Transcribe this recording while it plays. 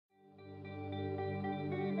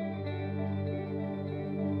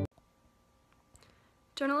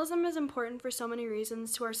Journalism is important for so many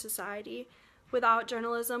reasons to our society. Without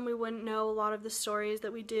journalism, we wouldn't know a lot of the stories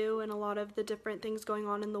that we do and a lot of the different things going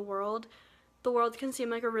on in the world. The world can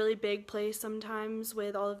seem like a really big place sometimes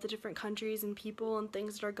with all of the different countries and people and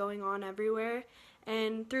things that are going on everywhere.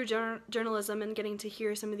 And through journalism and getting to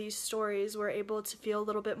hear some of these stories, we're able to feel a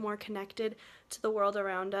little bit more connected to the world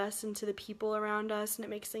around us and to the people around us, and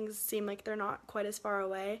it makes things seem like they're not quite as far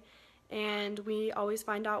away. And we always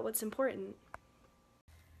find out what's important.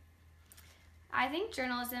 I think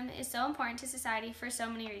journalism is so important to society for so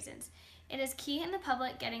many reasons. It is key in the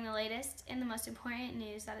public getting the latest and the most important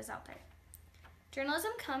news that is out there.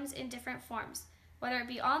 Journalism comes in different forms, whether it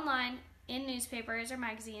be online, in newspapers or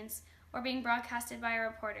magazines, or being broadcasted by a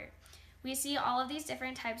reporter. We see all of these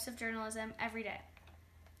different types of journalism every day.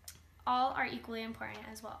 All are equally important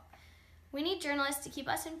as well. We need journalists to keep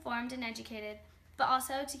us informed and educated, but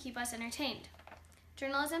also to keep us entertained.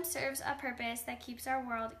 Journalism serves a purpose that keeps our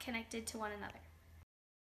world connected to one another.